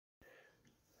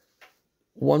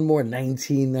One more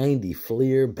 1990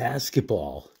 Fleer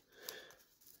basketball.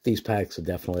 These packs are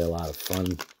definitely a lot of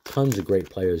fun. Tons of great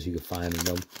players you can find in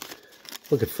them.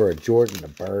 Looking for a Jordan, a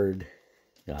Bird.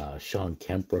 Sean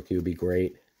Kemp rookie would be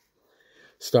great.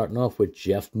 Starting off with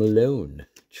Jeff Malone,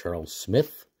 Charles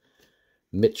Smith,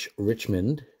 Mitch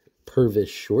Richmond, Purvis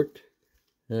Short.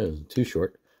 Too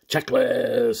short.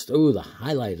 Checklist. Oh, the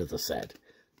highlight of the set.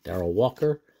 Darrell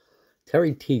Walker,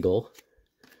 Terry Teagle,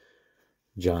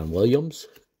 John Williams,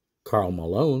 Karl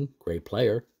Malone, great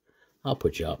player. I'll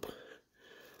put you up.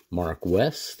 Mark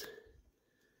West,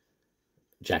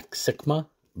 Jack Sikma,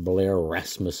 Blair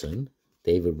Rasmussen,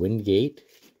 David Wingate,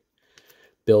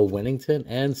 Bill Winnington,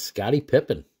 and Scottie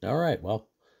Pippen. All right, well,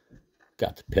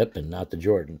 got the Pippen, not the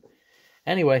Jordan.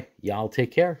 Anyway, y'all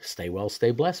take care. Stay well,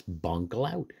 stay blessed.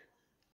 Bunkle out.